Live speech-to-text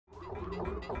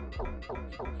I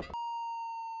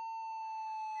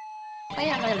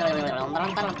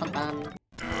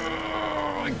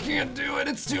can't do it,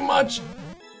 it's too much.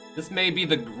 This may be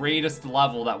the greatest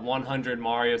level that 100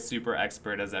 Mario Super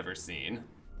Expert has ever seen.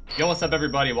 Yo, what's up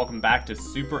everybody? Welcome back to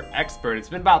Super Expert. It's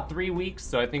been about 3 weeks,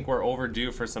 so I think we're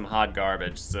overdue for some hot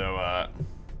garbage. So,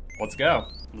 let's go.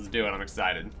 Let's do it, I'm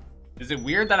excited. Is it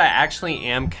weird that I actually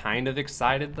am kind of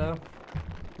excited though?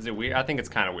 Is it weird? I think it's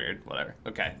kind of weird, whatever.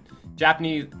 Okay,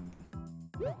 Japanese.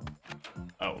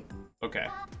 Oh, okay.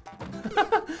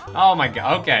 Oh my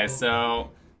god, okay,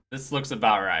 so this looks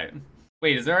about right.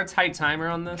 Wait, is there a tight timer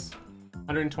on this?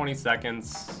 120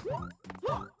 seconds.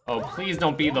 Oh, please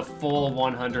don't be the full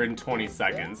 120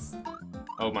 seconds.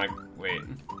 Oh my, wait.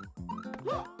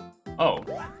 Oh.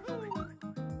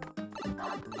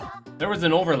 There was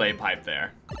an overlay pipe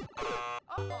there.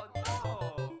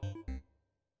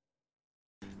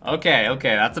 Okay,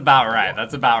 okay, that's about right,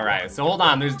 that's about right. So hold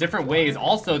on, there's different ways.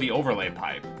 Also the overlay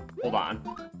pipe. Hold on.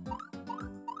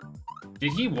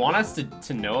 Did he want us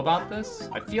to know about this?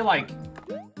 I feel like...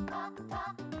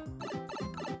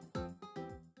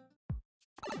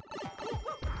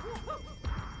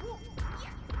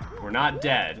 We're not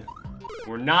dead.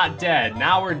 We're not dead.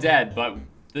 Now we're dead, but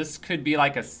this could be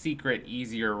like a secret,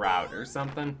 easier route or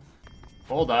something.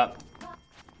 Hold up.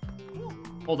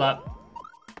 Hold up.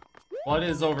 What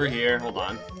is over here? Hold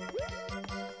on.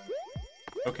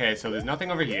 Okay, so there's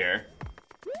nothing over here.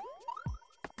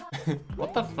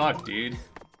 What the fuck, dude?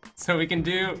 So we can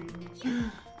do...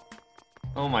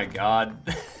 Oh my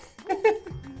god.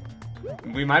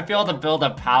 We might be able to build a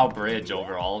POW bridge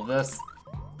over all of this.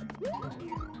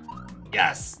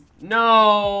 Yes!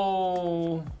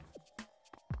 No!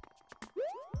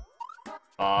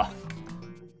 Alright,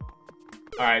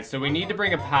 so we need to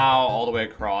bring a POW all the way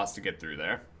across to get through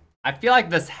there. I feel like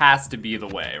this has to be the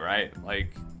way, right?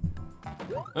 Like...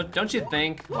 Don't you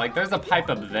think? Like, there's a pipe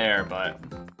up there, but...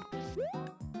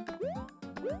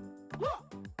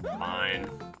 Fine.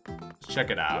 Let's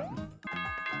check it out.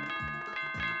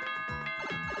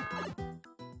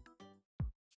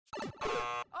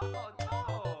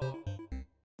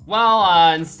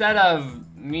 Well, instead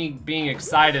of me being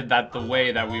excited that the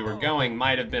way that we were going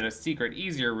might have been a secret,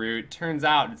 easier route, turns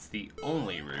out it's the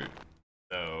only route.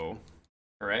 So,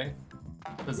 hooray.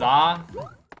 Huzzah.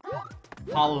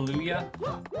 Hallelujah.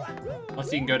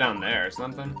 Unless you can go down there or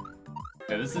something.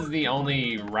 Yeah, this is the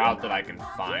only route that I can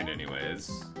find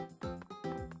anyways.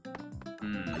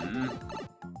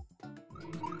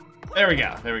 There we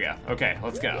go, there we go. Okay,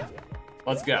 let's go.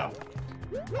 Let's go.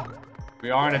 We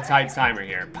are on a tight timer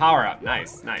here. Power up,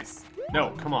 nice, nice.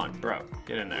 No, come on, bro,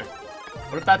 get in there.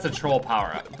 What if that's a troll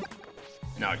power up?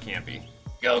 No, it can't be.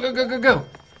 Go, go, go, go, go.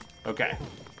 Okay.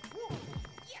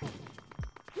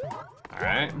 All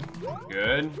right,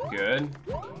 good, good.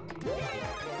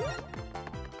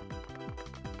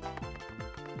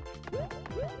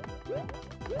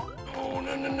 Oh,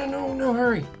 no, no, no, no, no,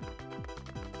 hurry.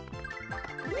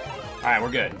 All right,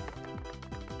 we're good.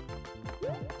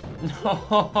 No,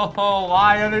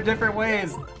 why are there different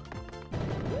ways?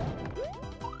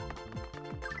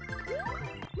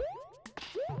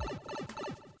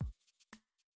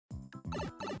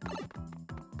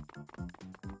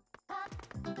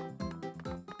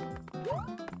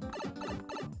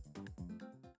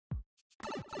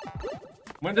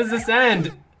 When does this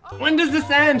end? When does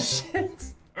this end?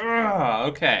 Shit. Ugh,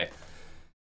 okay.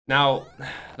 Now,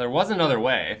 there was another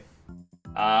way.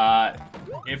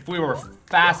 If we were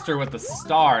faster with the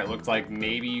star, it looked like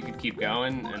maybe you could keep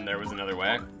going, and there was another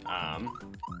way. But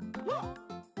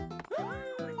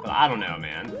I don't know,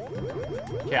 man.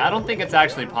 Okay, I don't think it's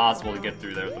actually possible to get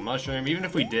through there with the mushroom. Even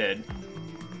if we did,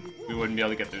 we wouldn't be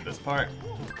able to get through this part.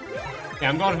 Okay,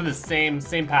 I'm going for the same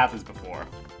path as before.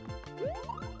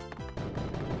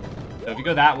 So if you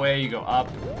go that way, you go up.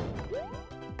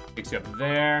 Takes you up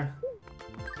there.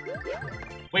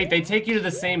 Wait, they take you to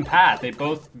the same path. They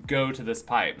both go to this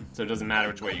pipe, so it doesn't matter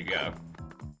which way you go.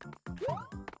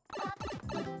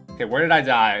 Okay, where did I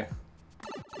die?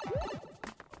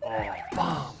 Oh,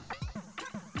 bomb.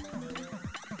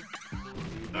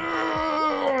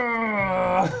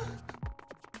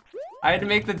 I had to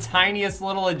make the tiniest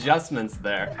little adjustments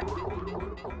there.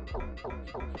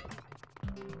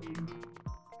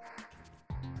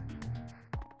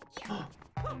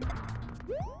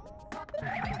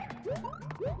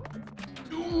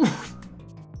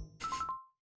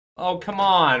 Oh, come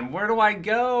on. Where do I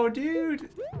go, dude?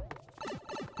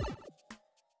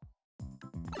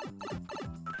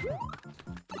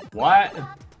 What?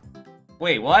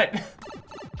 Wait, what?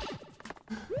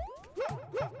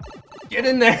 Get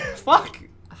in there. Fuck.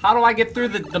 How do I get through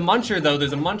the muncher, though?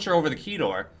 There's a muncher over the key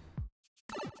door.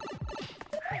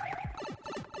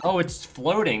 Oh, it's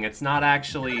floating. It's not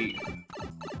actually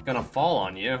gonna fall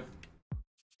on you.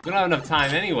 We don't have enough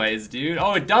time anyways, dude.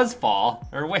 Oh, it does fall.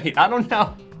 Or wait, I don't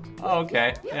know. Oh,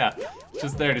 okay, yeah.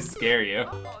 Just there to scare you.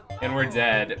 And we're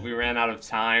dead. We ran out of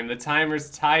time. The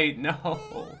timer's tight, no.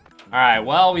 All right,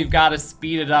 well, we've got to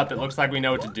speed it up. It looks like we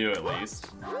know what to do at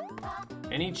least.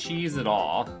 Any cheese at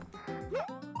all?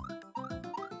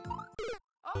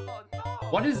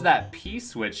 What is that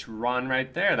P-switch run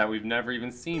right there that we've never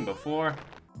even seen before?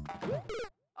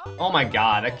 Oh my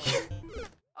god, I can't.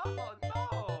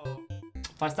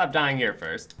 If I stop dying here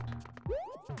first.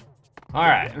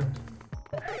 Alright.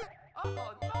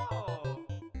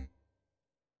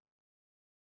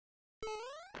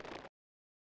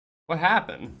 What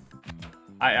happened?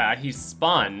 He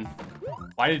spun.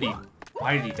 Why did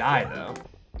he die though?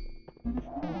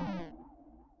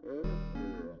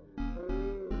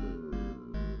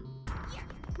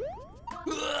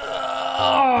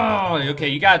 Oh, okay,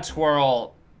 you gotta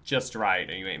twirl just right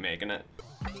or you ain't making it.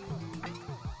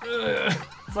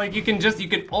 It's like you can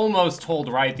almost hold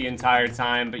right the entire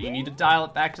time, but you need to dial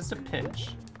it back just a pinch.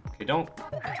 Okay, don't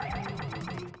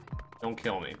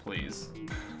kill me, please.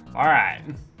 Alright.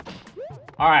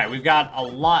 Alright, we've got a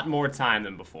lot more time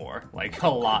than before. Like, a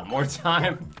lot more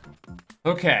time.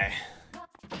 Okay.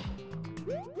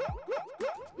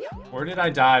 Where did I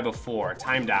die before?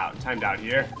 Timed out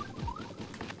here.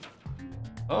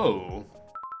 Oh.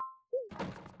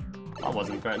 That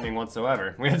wasn't threatening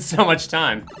whatsoever. We had so much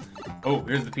time. Oh,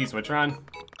 here's the P-switch run.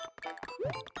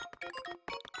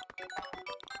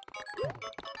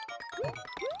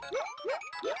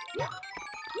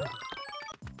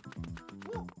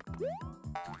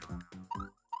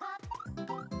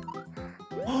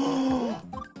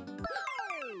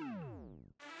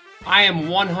 I am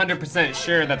 100%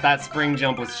 sure that that spring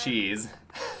jump was cheese.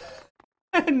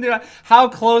 How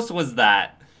close was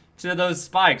that to those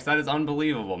spikes? That is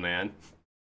unbelievable, man.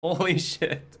 Holy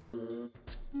shit.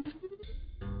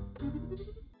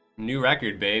 New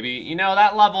record, baby. You know,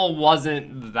 that level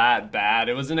wasn't that bad.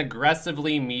 It was an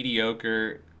aggressively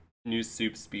mediocre new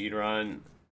soup speedrun,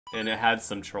 and it had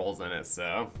some trolls in it,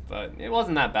 so. But it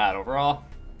wasn't that bad overall.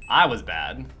 I was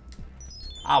bad.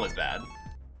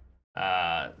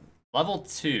 Level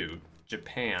 2,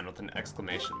 Japan with an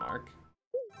exclamation mark.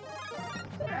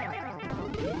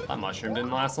 That mushroom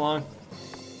didn't last long.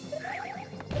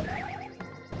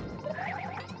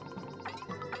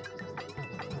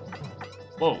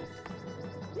 Whoa.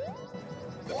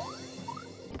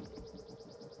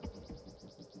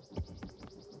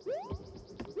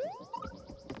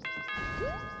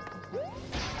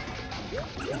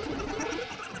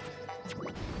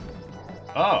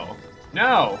 Oh,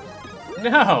 no.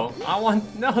 No,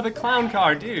 the clown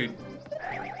car, dude.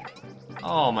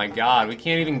 Oh my god, we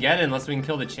can't even get it unless we can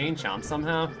kill the chain chomp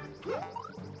somehow.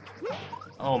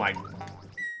 Oh my.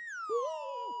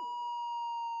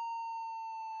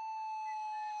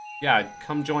 Yeah,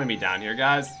 come join me down here,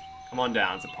 guys. Come on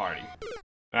down, it's a party.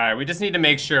 Alright, we just need to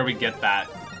make sure we get that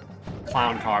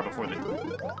clown car before the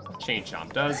chain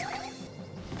chomp does.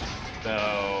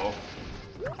 So.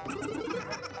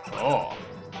 Oh.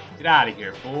 Get out of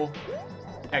here, fool.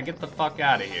 Yeah, get the fuck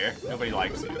out of here. Nobody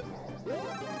likes you.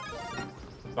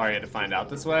 Sorry I had to find out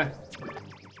this way.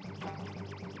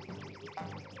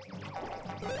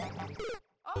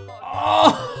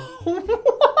 Oh! What the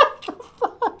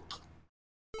fuck?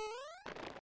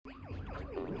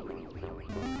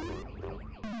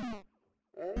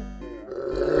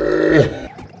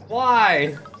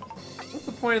 Why? What's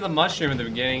the point of the mushroom at the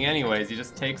beginning anyways? He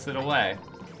just takes it away.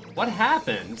 What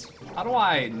happened? How do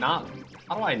I not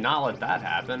let that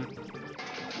happen?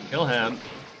 Kill him.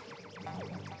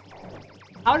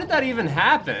 How did that even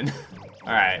happen?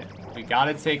 Alright, we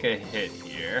gotta take a hit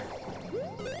here.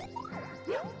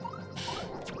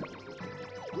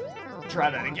 Try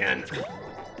that again.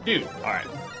 Dude, alright.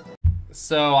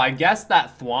 So I guess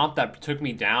that thwomp that took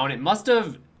me down, it must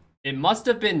have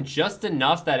been just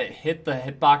enough that it hit the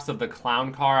hitbox of the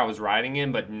clown car I was riding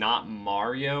in, but not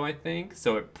Mario, I think.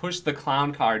 So it pushed the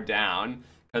clown car down,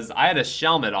 because I had a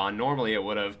Shelmet on. Normally it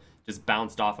would have just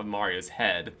bounced off of Mario's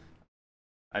head,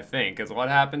 I think, is what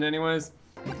happened anyways.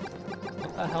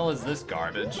 What the hell is this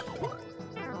garbage?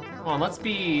 Come on, let's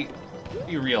be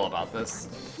real about this.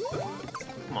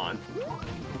 Come on.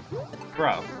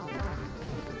 Bro.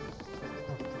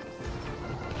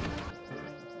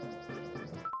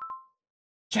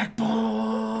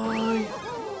 Checkpoint!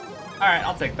 Alright,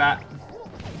 I'll take that.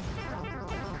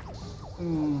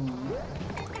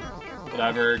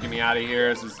 Whatever, get me out of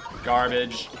here. This is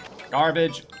garbage.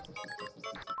 Garbage.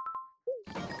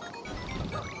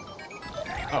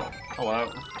 Oh,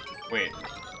 hello. Wait.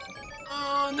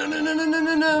 Oh, no, no, no, no, no,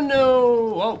 no, no,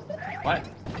 no. Whoa, what?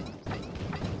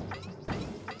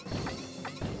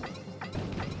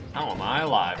 How am I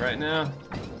alive right now?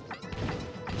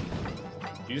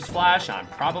 Use flash? I'm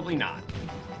probably not.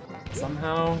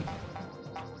 Somehow,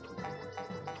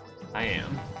 I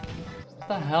am. What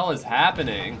the hell is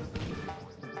happening?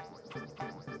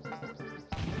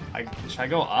 Should I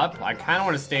go up? I kind of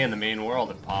want to stay in the main world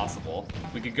if possible.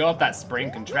 We could go up that spring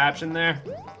contraption there.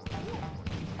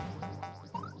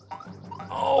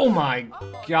 Oh my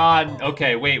god.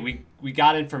 Okay, wait, we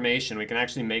got information. We can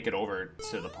actually make it over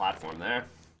to the platform there.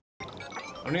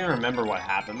 I don't even remember what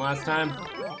happened last time.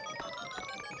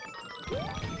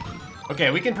 Okay,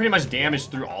 we can pretty much damage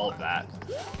through all of that.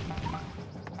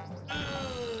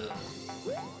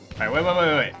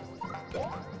 Alright, wait.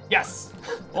 Yes!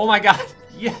 Oh my god,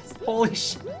 yes! Holy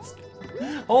shit!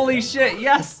 Holy shit,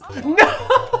 yes! No!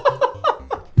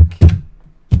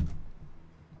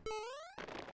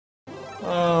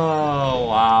 Oh,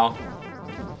 wow.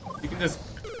 You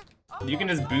can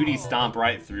just booty stomp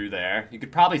right through there. You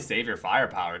could probably save your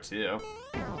firepower too.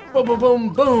 Boom, boom,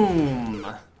 boom, boom!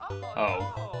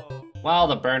 Oh. Well,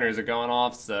 the burners are going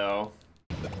off, so...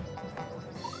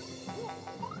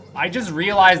 I just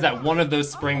realized that one of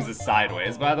those springs is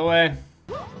sideways, by the way.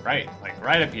 Right, like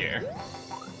right up here.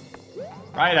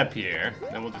 Right up here.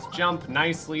 Then we'll just jump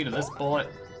nicely to this bullet.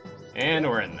 And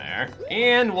we're in there.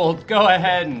 And we'll go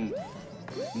ahead and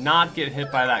not get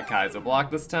hit by that Kaizo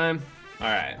block this time.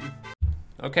 Alright.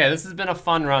 Okay, this has been a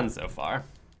fun run so far.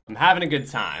 I'm having a good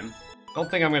time.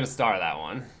 Don't think I'm gonna star that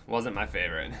one. Wasn't my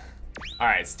favorite.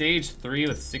 Alright, stage 3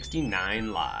 with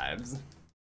 69 lives.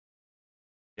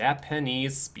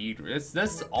 Japanese speed. Is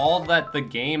this all that the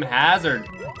game has, or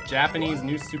Japanese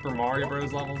new Super Mario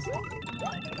Bros. Levels?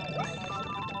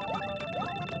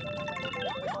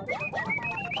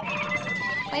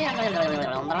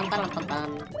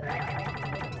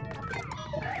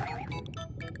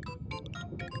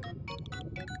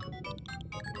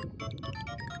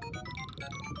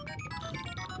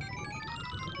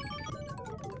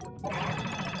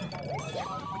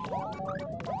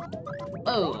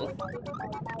 Whoa.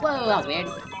 Whoa, that was weird.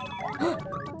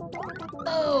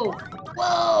 Whoa!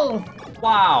 Whoa!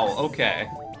 Wow, okay.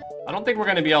 I don't think we're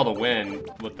gonna be able to win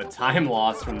with the time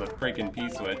loss from the freaking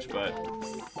P-switch, but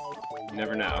you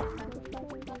never know.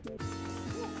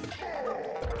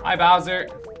 Hi, Bowser.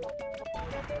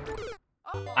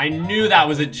 I knew that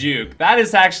was a juke. That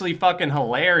is actually fucking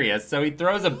hilarious. So he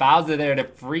throws a Bowser there to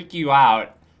freak you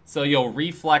out, so you'll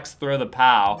reflex throw the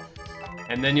POW,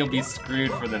 and then you'll be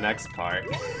screwed for the next part.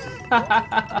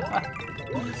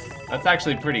 That's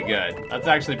actually pretty good. That's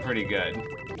actually pretty good.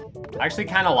 I actually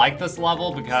kind of like this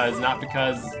level because, not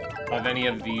because of any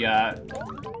of the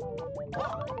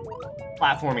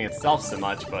platforming itself so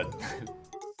much, but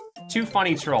two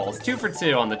funny trolls. 2 for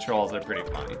 2 on the trolls are pretty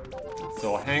funny.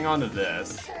 So we'll hang on to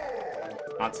this.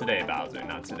 Not today, Bowser,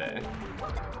 not today.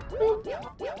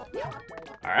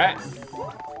 Alright.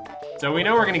 So we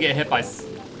know we're gonna get hit by...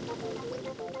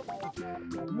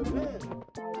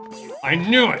 I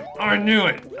knew it! I knew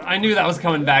it! I knew that was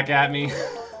coming back at me.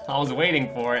 I was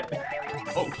waiting for it.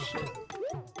 Oh, shit.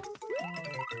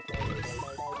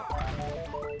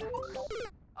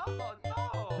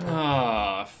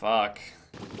 Oh, fuck.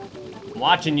 I'm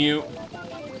watching you.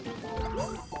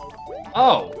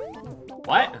 Oh.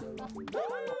 What?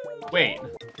 Wait.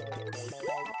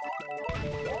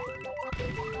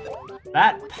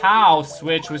 That POW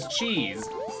switch was cheese.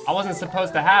 I wasn't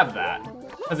supposed to have that,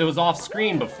 because it was off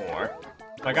screen before.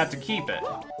 So I got to keep it.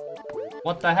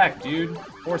 What the heck, dude?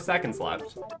 4 seconds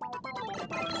left.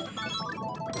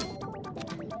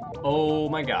 Oh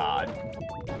my god.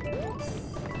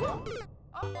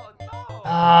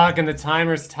 Ah, and the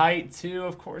timer's tight too,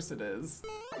 of course it is.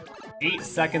 8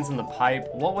 seconds in the pipe.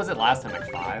 What was it last time,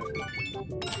 like 5?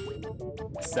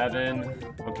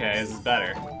 7. Okay, this is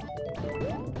better.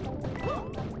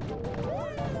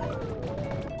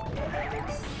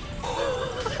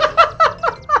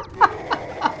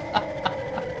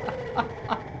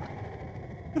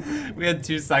 We had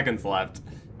 2 seconds left.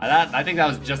 I think that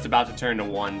was just about to turn to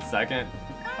 1 second.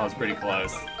 That was pretty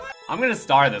close. I'm gonna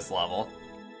star this level.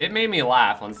 It made me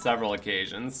laugh on several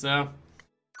occasions, so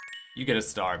you get a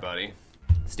star, buddy.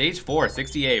 Stage 4,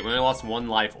 68. We only lost 1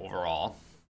 life overall.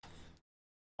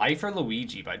 Life or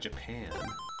Luigi by Japan.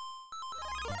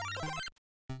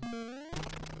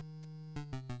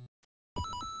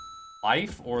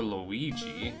 Life or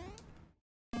Luigi?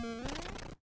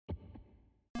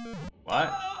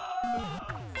 What?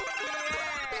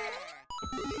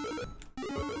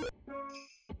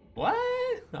 What?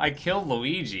 I killed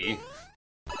Luigi.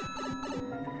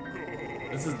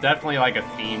 This is definitely like a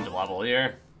themed level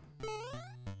here.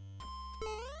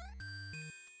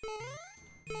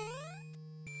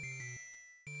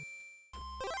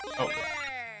 Oh.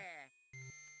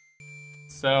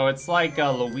 So it's like a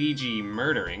Luigi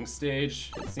murdering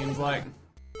stage, it seems like.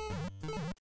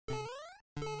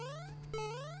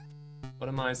 What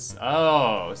am I?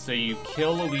 Oh, so you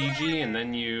kill Luigi and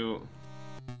then you...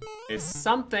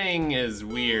 Something is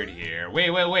weird here.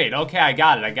 Wait. Okay, I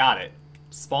got it.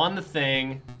 Spawn the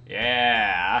thing.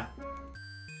 Yeah.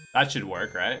 That should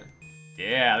work, right?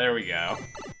 Yeah, there we go.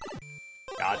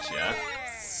 Gotcha.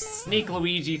 Sneak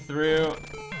Luigi through.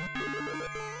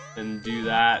 And do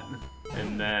that.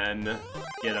 And then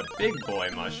get a big boy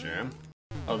mushroom.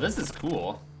 Oh, this is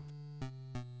cool.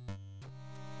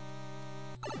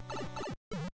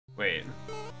 Wait.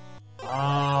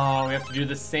 Oh, we have to do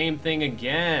the same thing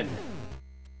again.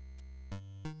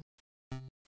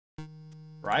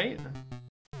 Right?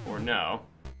 Or no?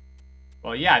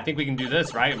 Well, yeah, I think we can do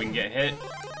this, right? We can get hit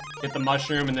the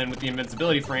mushroom, and then with the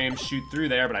invincibility frame, shoot through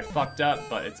there, but I fucked up,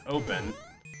 but it's open.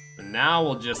 So now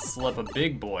we'll just slip a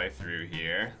big boy through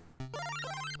here.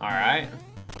 Alright.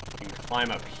 We can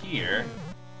climb up here.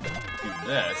 Do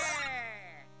this.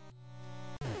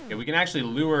 Okay, we can actually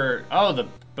lure... Oh,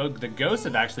 the ghosts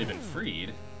have actually been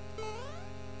freed.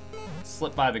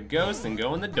 Slip by the ghost and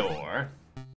go in the door.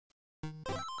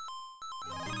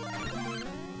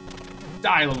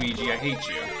 Die, Luigi, I hate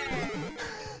you.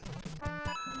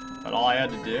 That all I had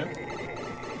to do?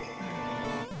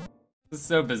 This is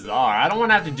so bizarre. I don't want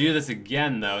to have to do this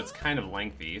again, though. It's kind of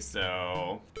lengthy,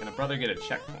 so... Can a brother get a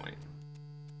checkpoint?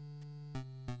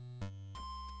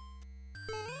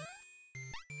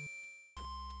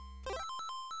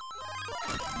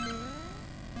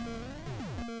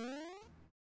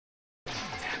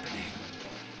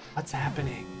 What's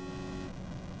happening?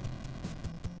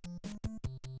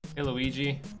 Hey,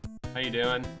 Luigi. How you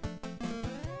doing?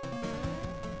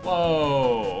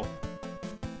 Whoa!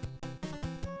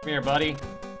 Come here, buddy.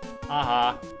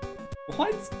 Haha.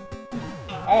 What?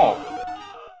 Oh.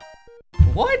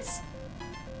 What?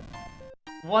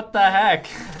 What the heck?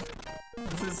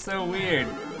 This is so weird.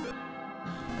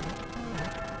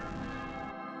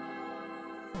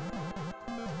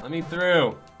 Let me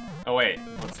through. Oh wait,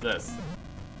 what's this?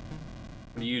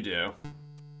 What do you do?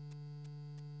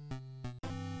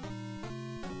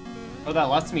 Oh, that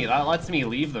lets me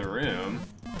leave the room.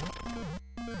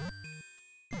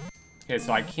 Okay,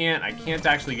 so I can't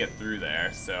actually get through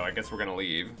there, so I guess we're gonna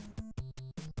leave.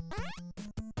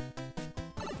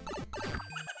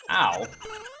 Ow.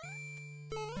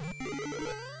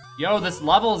 Yo, this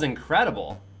level is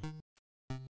incredible.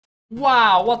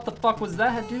 Wow, what the fuck was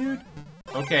that, dude?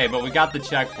 Okay, but we got the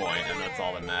checkpoint, and that's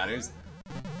all that matters.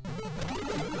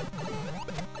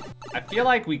 I feel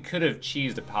like we could have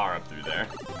cheesed a power-up through there,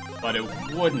 but it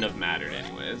wouldn't have mattered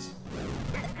anyways.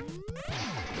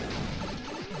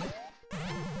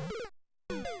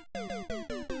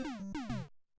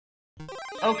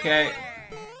 Okay.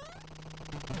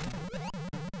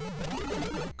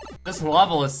 This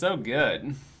level is so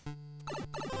good.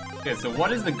 Okay, so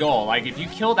what is the goal? Like, if you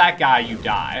kill that guy, you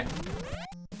die.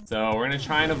 So we're gonna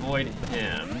try and avoid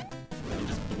him and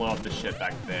just blow up the shit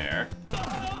back there.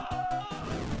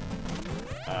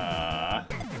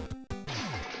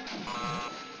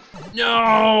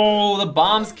 No! The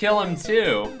bombs kill him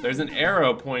too. There's an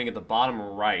arrow pointing at the bottom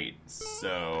right,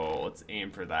 so let's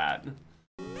aim for that.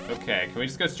 Okay, can we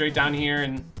just go straight down here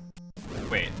and...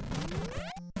 Wait.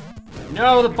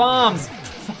 No, the bombs!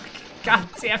 Fuck. God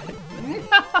damn it.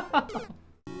 No!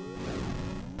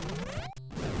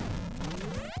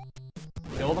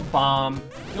 Kill the bomb.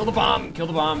 Kill the bomb. Kill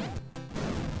the bomb.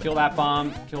 Kill that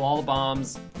bomb. Kill all the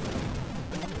bombs.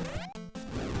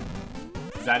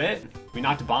 Is that it? We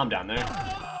knocked a bomb down there.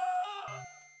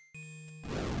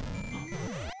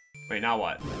 Wait, now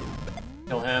what?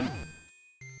 Kill him.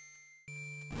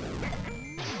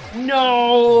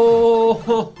 No!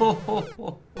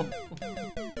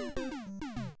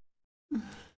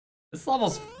 This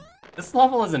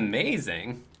level is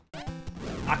amazing.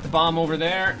 Knock the bomb over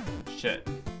there. Shit.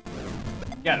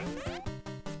 Get him.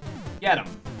 Get him.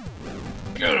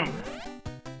 Get him.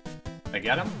 Did I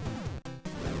get him?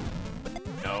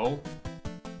 No.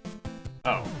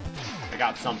 Oh. I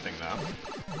got something though.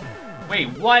 Wait,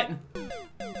 what?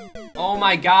 Oh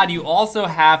my god, you also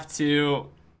have to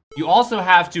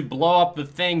blow up the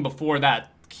thing before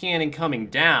that cannon coming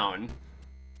down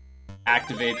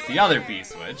activates the other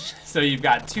B-switch. So you've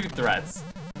got two threats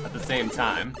at the same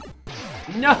time.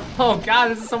 No, god,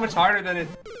 this is so much harder than it...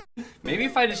 Maybe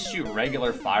if I just shoot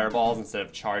regular fireballs instead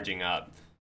of charging up,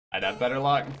 I'd have better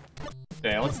luck.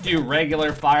 Okay, let's do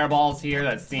regular fireballs here.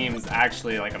 That seems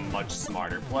actually like a much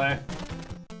smarter play.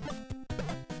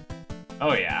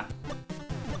 Oh yeah.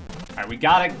 Alright, we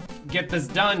gotta get this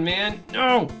done, man.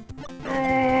 No!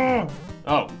 No!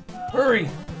 Oh, hurry!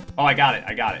 Oh, I got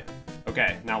it.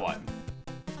 Okay, now what?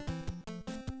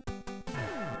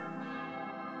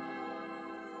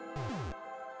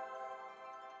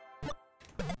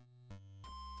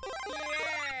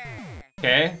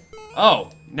 Okay. Oh,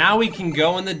 now we can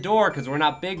go in the door because we're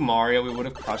not Big Mario. We would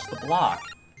have crushed the block.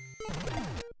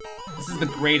 This is the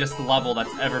greatest level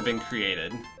that's ever been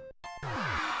created.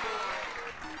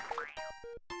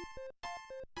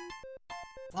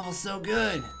 This level's so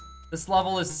good. This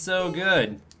level is so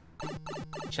good.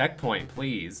 Checkpoint,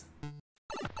 please.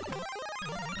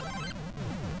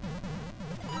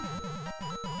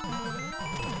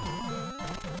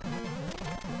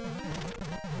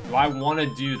 Do I want to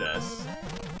do this?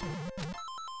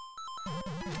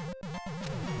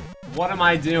 What am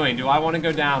I doing? Do I want to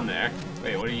go down there?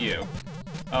 Wait, what are you?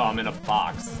 Oh, I'm in a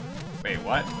box. Wait,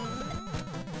 what?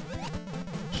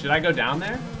 Should I go down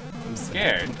there? I'm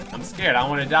scared. I'm scared. I don't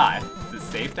want to die. Is it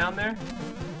safe down there?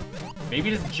 Maybe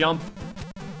just jump.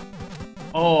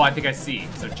 Oh, I think I see.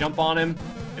 So jump on him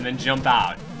and then jump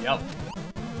out. Yep.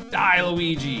 Die,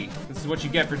 Luigi. This is what you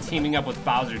get for teaming up with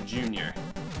Bowser Jr.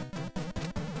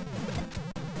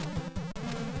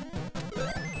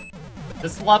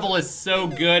 This level is so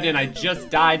good, and I just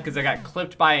died because I got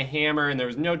clipped by a hammer and there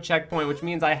was no checkpoint, which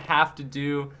means I have to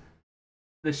do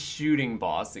the shooting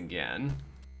boss again.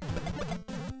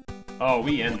 Oh,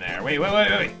 we in there. Wait.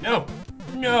 No.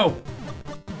 No.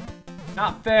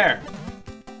 Not fair.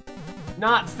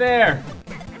 Not fair.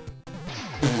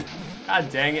 God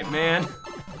dang it, man.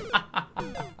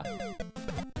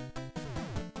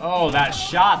 Oh, that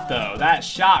shot, though. That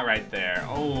shot right there.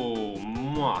 Oh,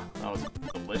 mwah. That was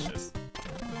delicious.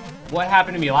 What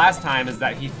happened to me last time is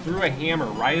that he threw a hammer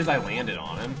right as I landed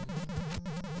on him.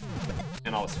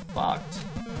 And I was fucked.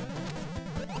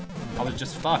 I was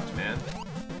just fucked, man.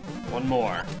 One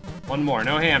more. One more.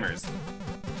 No hammers.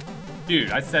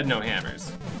 Dude, I said no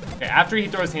hammers. Okay, after he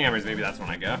throws hammers, maybe that's when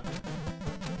I go.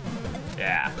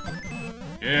 Yeah.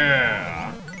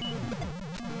 Yeah.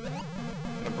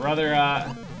 The brother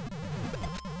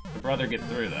get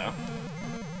through, though.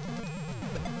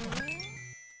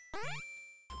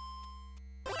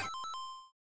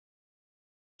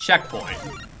 Checkpoint.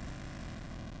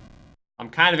 I'm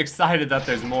kind of excited that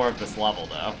there's more of this level,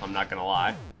 though. I'm not gonna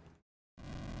lie.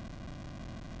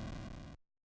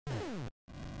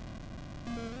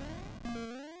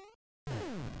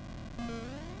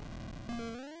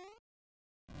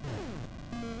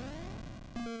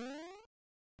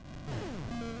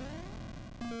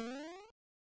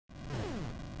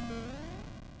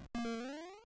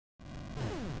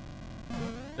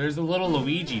 There's a little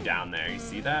Luigi down there, you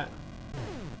see that?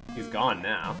 He's gone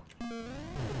now.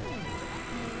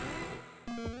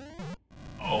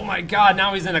 Oh my god,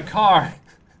 now he's in a car!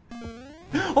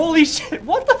 Holy shit,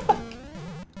 what the fuck?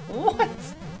 What?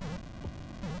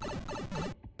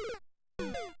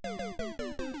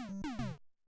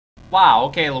 Wow,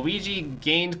 okay, Luigi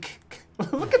gained...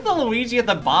 Look at the Luigi at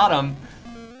the bottom,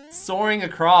 soaring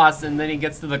across, and then he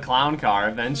gets to the clown car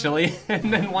eventually.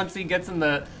 And then once he gets in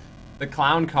the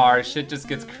clown car, shit just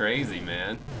gets crazy,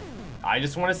 man. I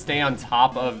just want to stay on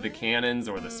top of the cannons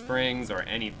or the springs or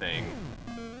anything.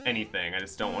 Anything. I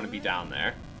just don't want to be down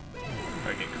there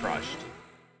or get crushed.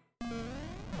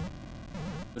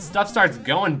 The stuff starts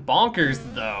going bonkers,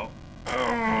 though.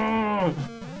 Ugh.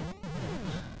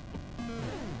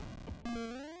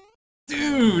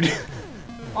 Dude!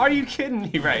 Are you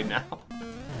kidding me right now?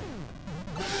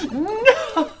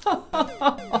 No!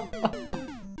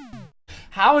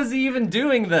 How is he even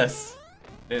doing this?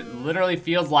 It literally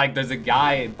feels like there's a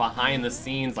guy behind the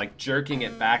scenes, like, jerking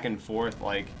it back and forth,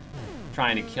 like,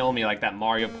 trying to kill me, like that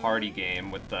Mario Party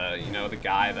game with the, you know, the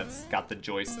guy that's got the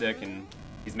joystick and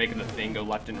he's making the thing go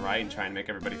left and right and trying to make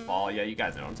everybody fall. Yeah, you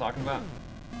guys know what I'm talking about.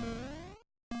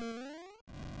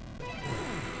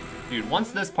 Dude,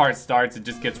 once this part starts, it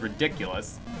just gets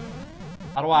ridiculous.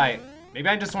 How do I... Maybe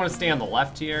I just want to stay on the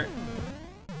left here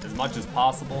as much as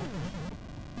possible.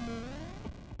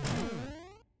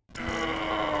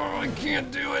 I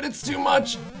can't do it, it's too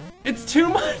much. It's too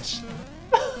much.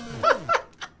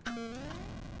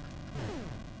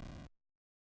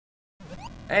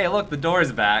 Hey, look, the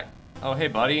door's back. Oh, hey,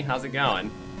 buddy, how's it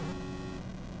going?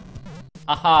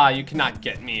 Aha, you cannot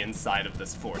get me inside of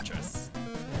this fortress.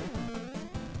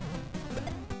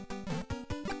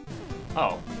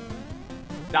 Oh.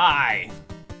 Die!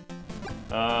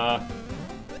 Oh,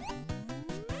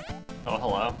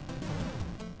 hello.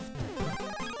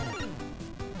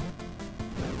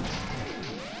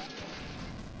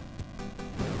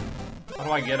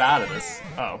 do I get out of this?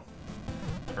 Oh.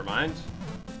 Never mind.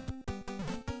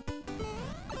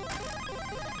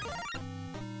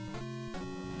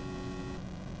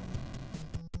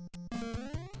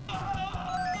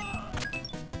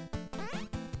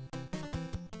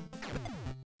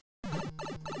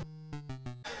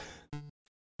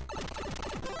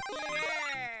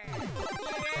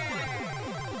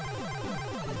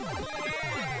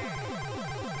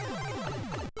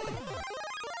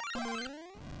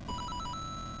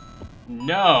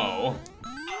 No!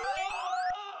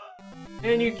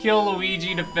 And you kill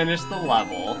Luigi to finish the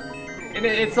level. And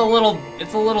it's a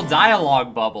little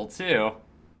dialogue bubble too.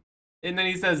 And then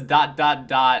he says ...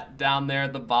 down there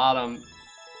at the bottom.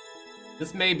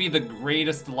 This may be the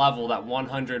greatest level that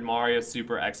 100 Mario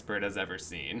Super Expert has ever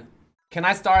seen. Can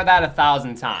I star that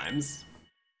 1,000 times?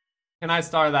 Can I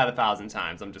star that 1,000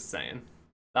 times? I'm just saying.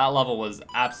 That level was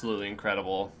absolutely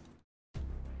incredible.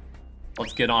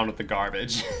 Let's get on with the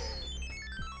garbage.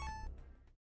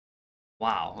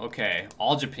 Wow, okay.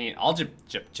 All Japan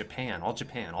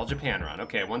run.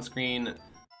 Okay, one screen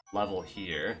level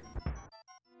here.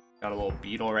 Got a little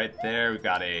beetle right there. We've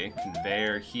got a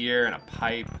conveyor here, and a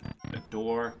pipe, and a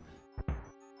door.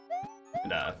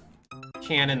 And a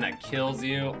cannon that kills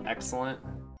you. Excellent.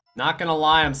 Not gonna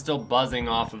lie, I'm still buzzing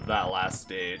off of that last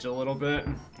stage a little bit.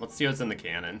 Let's see what's in the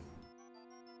cannon.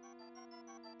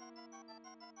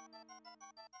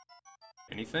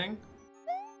 Anything?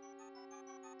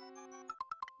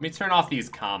 Let me turn off these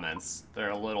comments. They're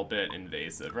a little bit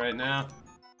invasive right now.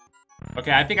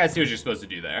 Okay, I think I see what you're supposed to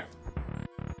do there.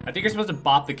 I think you're supposed to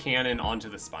bop the cannon onto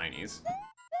the Spinies.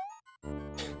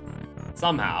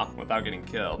 Somehow, without getting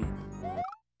killed.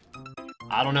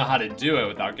 I don't know how to do it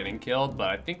without getting killed, but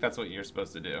I think that's what you're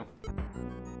supposed to do.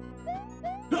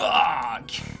 Ah,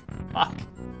 fuck.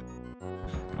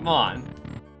 Come on.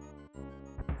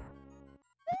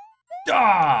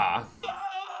 Ah!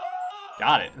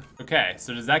 Got it. Okay,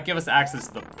 so does that give us access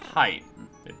to the pipe?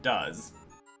 It does.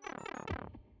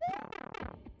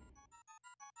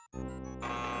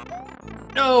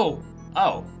 No!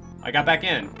 Oh, I got back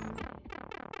in.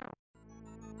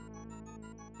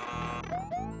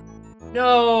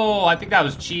 No! I think that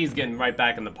was cheese getting right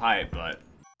back in the pipe, but...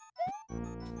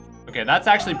 Okay, that's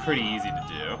actually pretty easy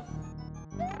to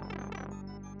do.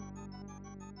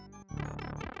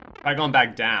 By going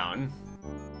back down.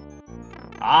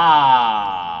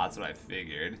 Ah, that's what I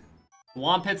figured.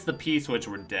 Womp hits the P-switch,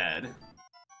 we're dead.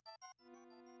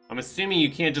 I'm assuming you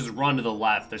can't just run to the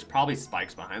left. There's probably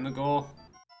spikes behind the goal.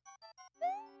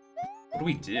 What do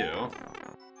we do?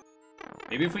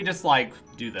 Maybe if we just, like,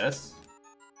 do this?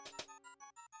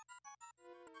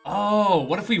 Oh,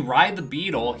 what if we ride the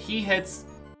beetle?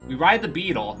 We ride the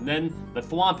beetle, and then the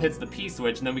thwomp hits the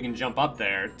P-switch, and then we can jump up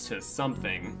there to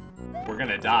something. We're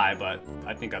gonna die, but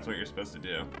I think that's what you're supposed to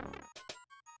do.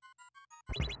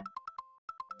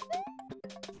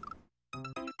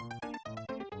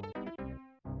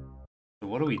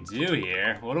 What do we do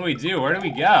here? What do we do? Where do we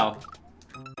go?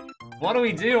 What do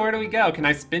we do? Where do we go? Can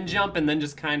I spin jump and then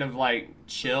just kind of like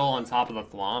chill on top of the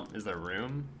thwomp? Is there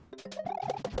room?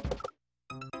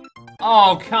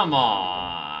 Oh, come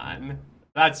on.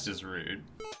 That's just rude.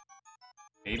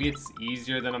 Maybe it's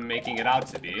easier than I'm making it out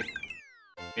to be.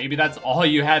 Maybe that's all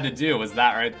you had to do was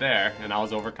that right there, and I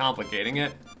was overcomplicating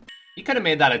it. You could have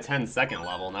made that a 10-second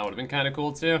level, and that would have been kind of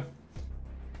cool too.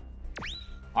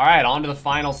 Alright, on to the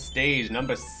final stage,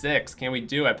 number 6. Can we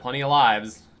do it? Plenty of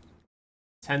lives.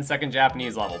 10-second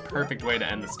Japanese level. Perfect way to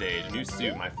end the stage. New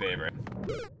suit, my favorite.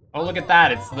 Oh, look at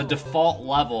that. It's the default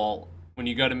level when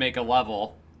you go to make a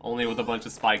level, only with a bunch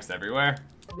of spikes everywhere.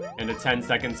 And a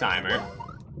 10-second timer.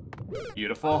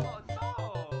 Beautiful.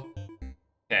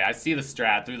 Okay, I see the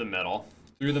strat through the middle.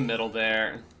 Through the middle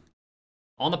there.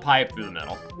 On the pipe, through the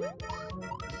middle.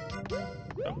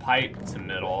 The pipe to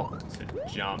middle to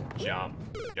jump, jump,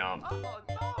 jump.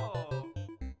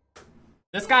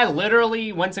 This guy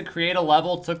literally went to create a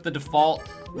level, took the default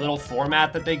little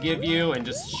format that they give you, and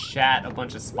just shat a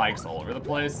bunch of spikes all over the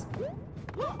place.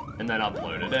 And then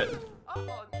uploaded it.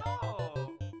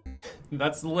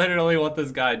 That's literally what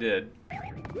this guy did.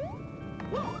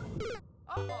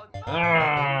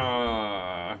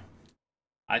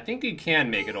 I think you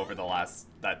can make it over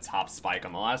that top spike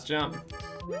on the last jump.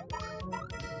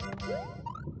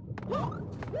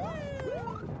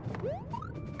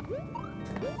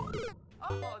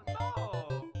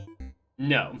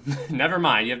 No, never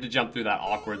mind. You have to jump through that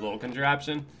awkward little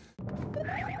contraption.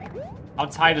 How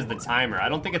tight is the timer? I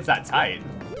don't think it's that tight.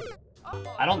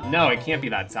 I don't know. It can't be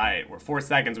that tight. We're 4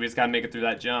 seconds. We just gotta make it through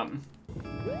that jump.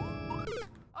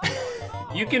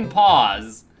 You can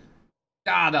pause.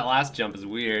 God, that last jump is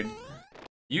weird.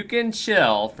 You can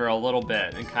chill for a little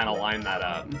bit and kind of line that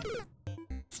up.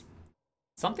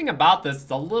 Something about this is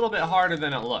a little bit harder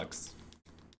than it looks.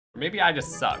 Or maybe I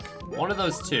just suck. One of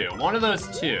those two. One of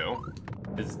those two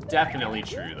is definitely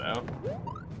true, though.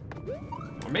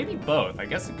 Or maybe both. I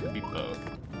guess it could be both.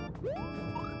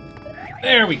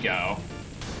 There we go.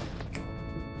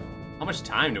 How much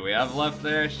time do we have left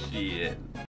there? Shit.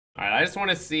 Alright, I just want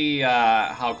to see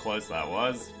how close that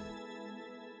was.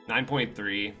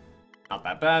 9.3. Not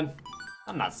that bad.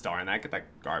 I'm not starring that. Get that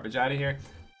garbage out of here.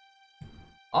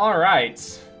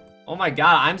 Alright. Oh my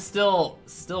god, I'm still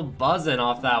buzzing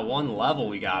off that one level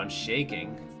we got. I'm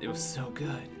shaking. It was so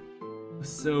good. It was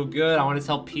so good. I want to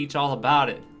tell Peach all about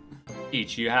it.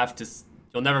 Peach,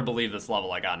 you'll never believe this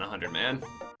level I got in 100, man.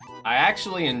 I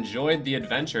actually enjoyed the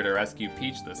adventure to rescue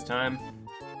Peach this time.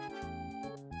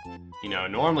 You know,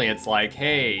 normally it's like,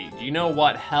 hey, do you know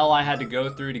what hell I had to go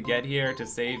through to get here to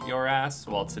save your ass?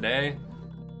 Well, today,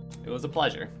 it was a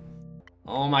pleasure.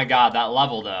 Oh my god, that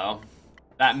level though.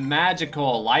 That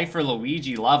magical Life for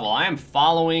Luigi level. I am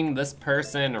following this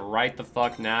person right the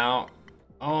fuck now.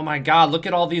 Oh my god, look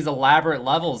at all these elaborate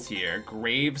levels here.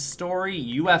 Grave Story,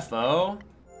 UFO.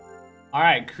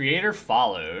 Alright, creator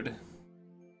followed.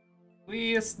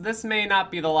 This may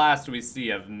not be the last we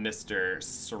see of Mr.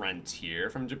 Srentier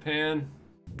from Japan.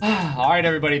 Alright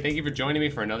everybody, thank you for joining me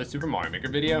for another Super Mario Maker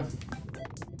video.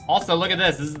 Also, look at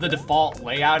this. This is the default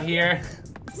layout here.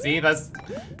 See, that's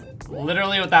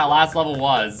literally what that last level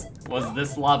was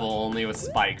this level, only with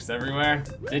spikes everywhere.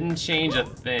 Didn't change a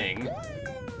thing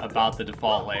about the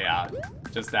default layout.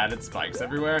 Just added spikes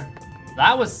everywhere.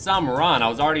 That was some run. I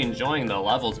was already enjoying the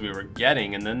levels we were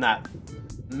getting, and then that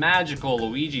magical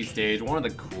Luigi stage, one of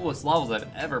the coolest levels I've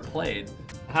ever played.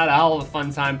 I had a hell of a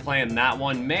fun time playing that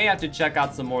one. May have to check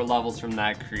out some more levels from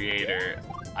that creator.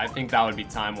 I think that would be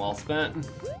time well spent.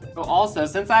 So also,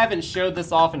 since I haven't showed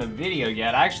this off in a video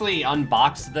yet, I actually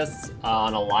unboxed this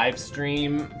on a live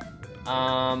stream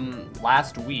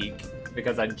last week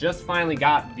because I just finally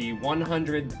got the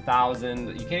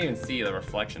 100,000, you can't even see, the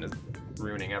reflection is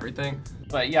ruining everything.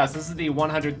 But yes, this is the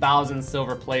 100,000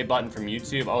 silver play button from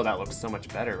YouTube. Oh, that looks so much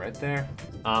better right there.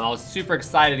 I was super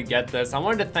excited to get this. I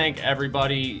wanted to thank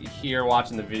everybody here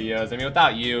watching the videos. I mean,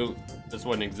 without you, this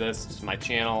wouldn't exist. My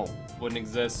channel wouldn't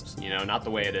exist, you know, not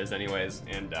the way it is anyways.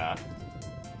 And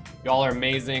y'all are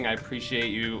amazing. I appreciate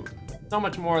you so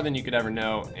much more than you could ever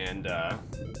know. And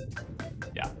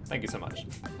yeah, thank you so much.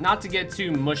 Not to get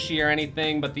too mushy or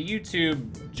anything, but the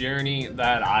YouTube journey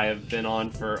that I have been on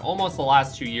for almost the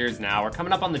last 2 years now, we're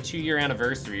coming up on the 2-year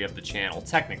anniversary of the channel,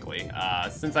 technically.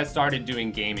 Since I started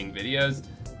doing gaming videos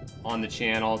on the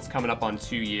channel, it's coming up on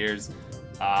 2 years.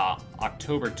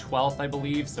 October 12th, I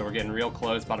believe, so we're getting real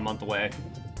close, about a month away.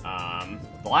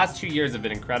 The last 2 years have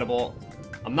been incredible.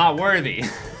 I'm not worthy.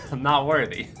 I'm not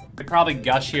worthy. I could probably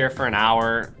gush here for an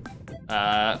hour,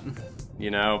 you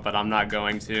know, but I'm not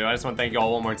going to. I just want to thank you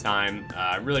all one more time.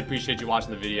 I really appreciate you watching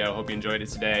the video. Hope you enjoyed it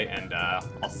today, and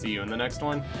I'll see you in the next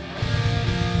one.